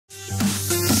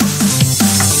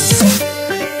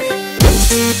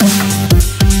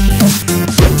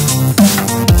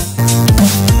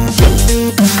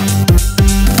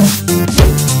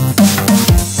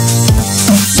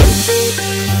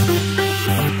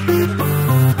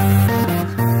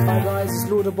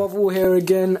Marvel here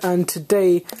again, and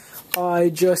today I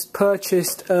just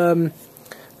purchased a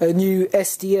new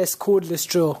SDS cordless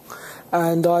drill,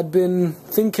 and I'd been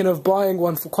thinking of buying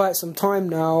one for quite some time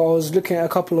now. I was looking at a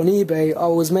couple on eBay. I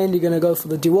was mainly going to go for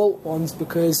the DeWalt ones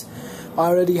because I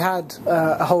already had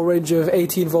a whole range of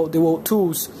 18-volt DeWalt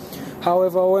tools.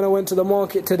 However, when I went to the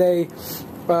market today,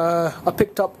 I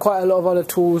picked up quite a lot of other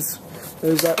tools.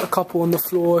 There's a couple on the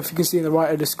floor, if you can see on the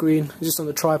right of the screen, just on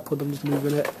the tripod, I'm just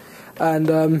moving it.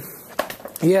 And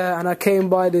yeah, and I came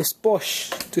by this Bosch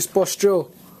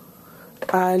drill,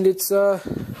 and it's the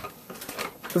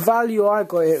value I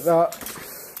got it at,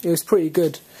 it was pretty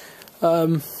good.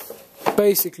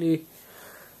 Basically,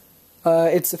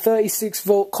 it's a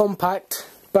 36-volt compact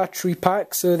battery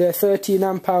pack, so they're 13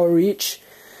 amp hour each.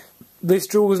 This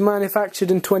drill was manufactured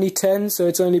in 2010, so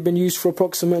it's only been used for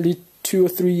approximately 2 or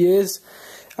 3 years,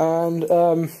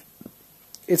 and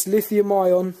it's lithium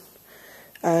ion,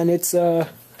 and it's a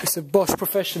Bosch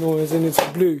Professional, as in it's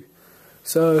blue.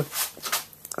 So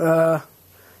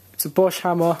it's a Bosch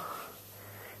hammer.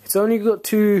 It's only got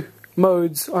 2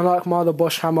 modes, unlike my other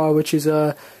Bosch hammer, which is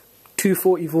a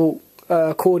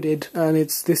 240-volt corded, and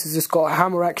this has just got a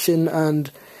hammer action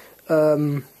and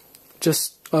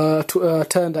just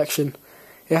turned action.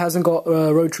 It hasn't got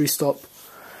a rotary stop.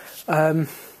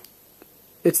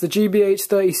 It's the GBH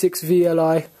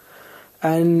 36v-Li,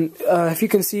 and if you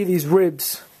can see these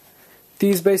ribs,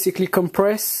 these basically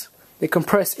compress. They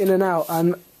compress in and out,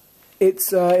 and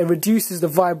it reduces the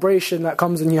vibration that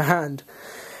comes in your hand.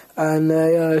 And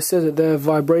it says that they're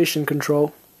vibration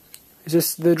control. It's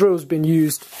just the drill's been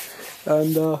used,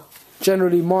 and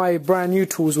generally my brand new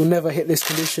tools will never hit this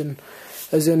condition.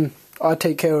 As in, I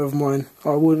take care of mine.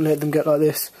 I wouldn't let them get like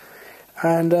this.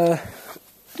 And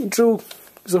drill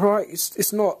is alright.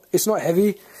 It's not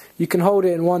heavy. You can hold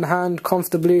it in one hand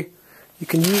comfortably. You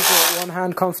can use it in one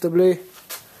hand comfortably.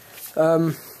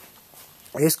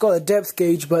 It's got a depth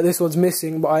gauge, but this one's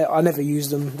missing. But I never use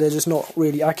them. They're just not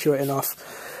really accurate enough.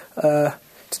 To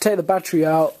take the battery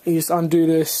out, you just undo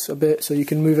this a bit so you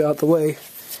can move it out the way.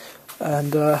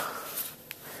 And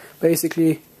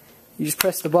basically, you just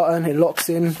press the button, it locks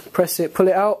in, press it, pull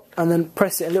it out, and then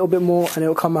press it a little bit more and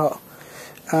it'll come out.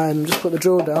 And just put the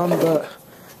drill down. But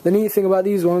the neat thing about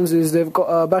these ones is they've got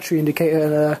a battery indicator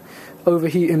and a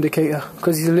overheat indicator.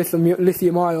 Because these are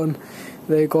lithium ion,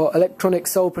 they've got electronic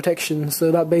cell protection,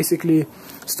 so that basically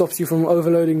stops you from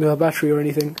overloading the battery or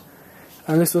anything.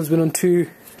 And this one's been on two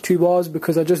bars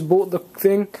because I just bought the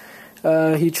thing.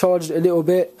 He charged it a little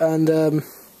bit, and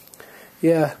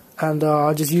yeah. And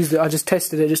I just used it. I just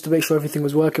tested it just to make sure everything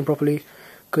was working properly,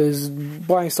 because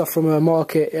buying stuff from a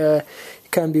market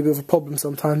can be a bit of a problem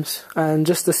sometimes. And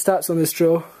just the stats on this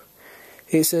drill,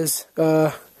 it says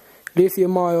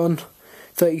lithium ion,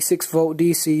 36-volt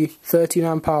DC, 13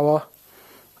 amp hour,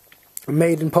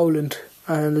 made in Poland,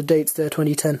 and the date's there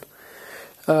 2010.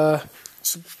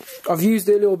 So I've used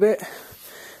it a little bit.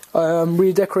 I'm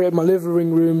redecorating my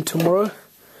living room tomorrow.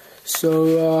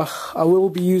 So I will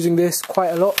be using this quite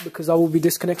a lot because I will be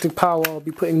disconnecting power. I'll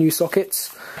be putting new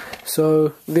sockets,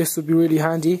 so this would be really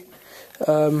handy.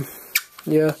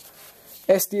 Yeah,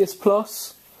 SDS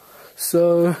Plus.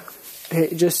 So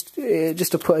just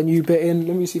to put a new bit in.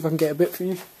 Let me see if I can get a bit for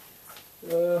you.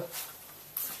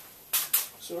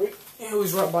 Sorry, it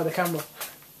was right by the camera.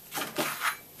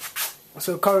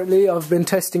 So currently I've been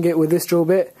testing it with this drill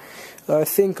bit.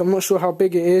 I'm not sure how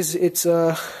big it is. It's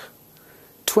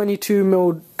 22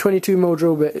 mil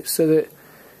drill bit, so that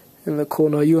in the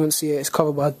corner you won't see it, it's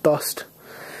covered by dust.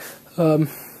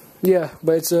 Yeah,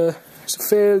 but it's a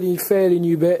fairly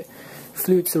new bit.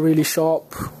 Flutes are really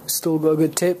sharp, still got a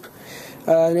good tip,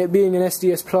 and it being an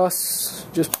SDS Plus,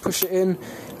 just push it in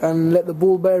and let the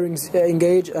ball bearings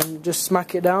engage and just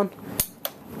smack it down,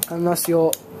 and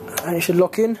and it should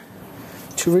lock in.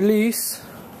 To release,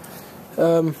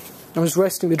 I'm just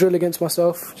resting the drill against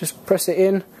myself, just press it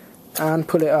in and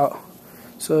pull it out.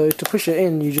 So to push it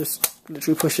in, you just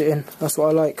literally push it in. That's what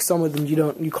I like. Some of them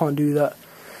you can't do that.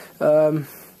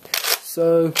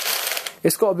 So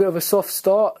it's got a bit of a soft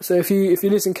start. So if you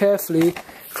listen carefully,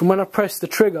 from when I press the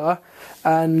trigger,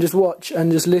 and just watch and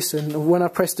just listen, when I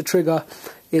press the trigger,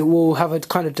 it will have a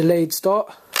kind of delayed start.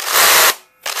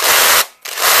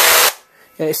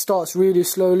 Yeah, it starts really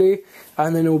slowly,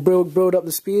 and then it will build up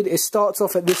the speed. It starts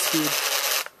off at this speed,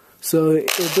 so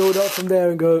it'll build up from there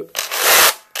and go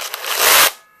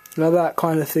like that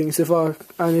kind of thing. So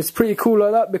and it's pretty cool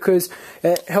like that because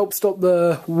it helps stop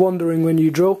the wandering when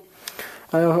you drill.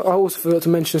 I also forgot to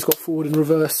mention it's got forward and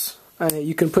reverse, and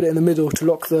you can put it in the middle to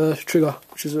lock the trigger,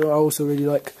 which is what I also really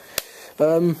like.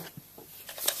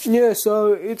 Yeah,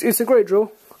 so it's a great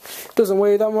drill. It doesn't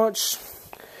weigh that much.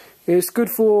 It's good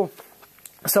for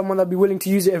someone that'd be willing to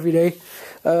use it every day.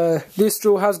 This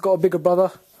drill has got a bigger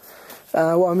brother.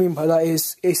 What I mean by that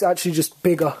is it's actually just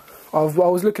bigger. I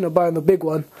was looking at buying the big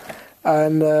one,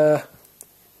 and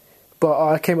but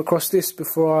I came across this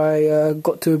before I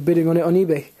got to bidding on it on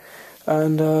eBay,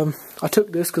 and I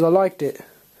took this because I liked it.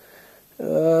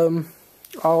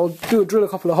 I'll drill a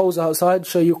couple of holes outside,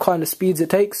 show you what kind of speeds it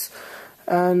takes,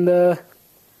 and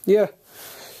yeah.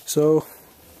 So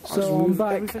I'm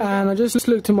back, and I just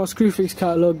looked in my Screwfix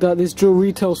catalogue that this drill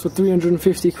retails for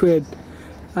 350 quid,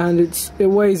 and it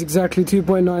weighs exactly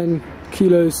 2.9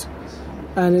 kilos,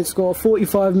 and it's got a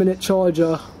 45-minute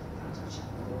charger,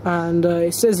 and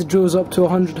it says it drills up to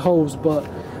 100 holes, but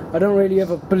I don't really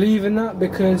ever believe in that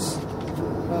because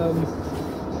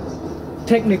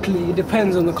technically it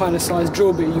depends on the kind of size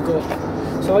drill bit you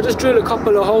got. So I'll just drill a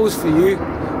couple of holes for you,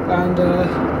 and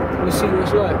we'll see what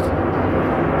it's like.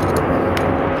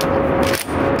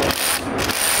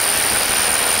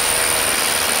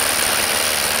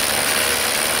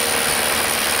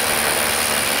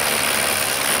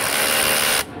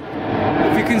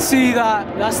 You can see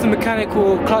that's the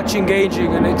mechanical clutch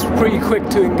engaging, and it's pretty quick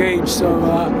to engage, so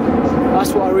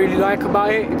that's what I really like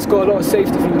about it. It's got a lot of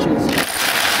safety features.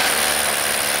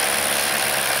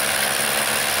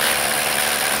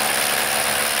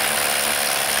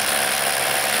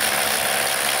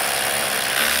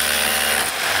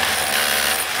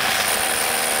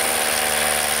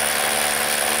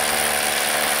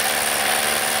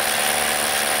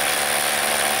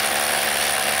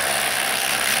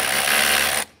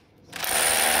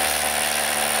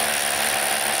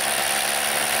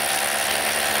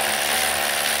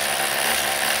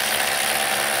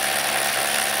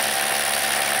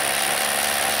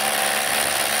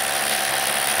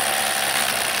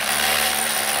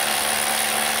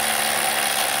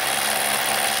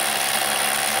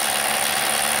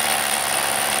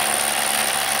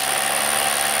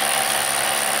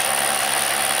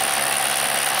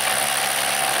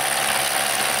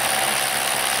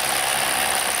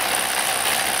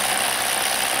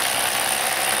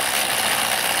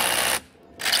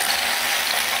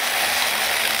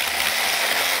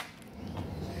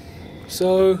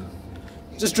 So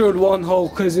just drilled one hole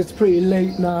because it's pretty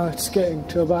late now. It's getting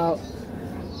to about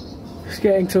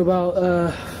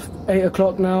 8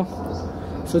 o'clock now.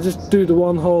 So just do the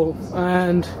one hole,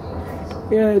 and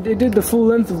yeah, it did the full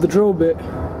length of the drill bit,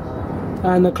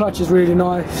 and the clutch is really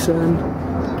nice. And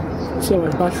so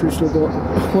much battery still got.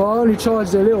 Well, I only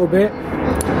charged it a little bit,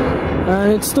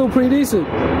 and it's still pretty decent.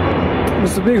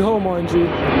 It's a big hole, mind you,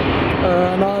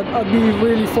 and I'd be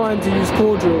really fine to use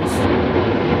core drills.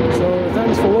 So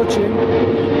thanks for watching,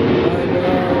 and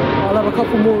I'll have a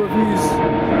couple more reviews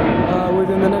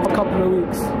within the next couple of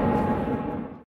weeks.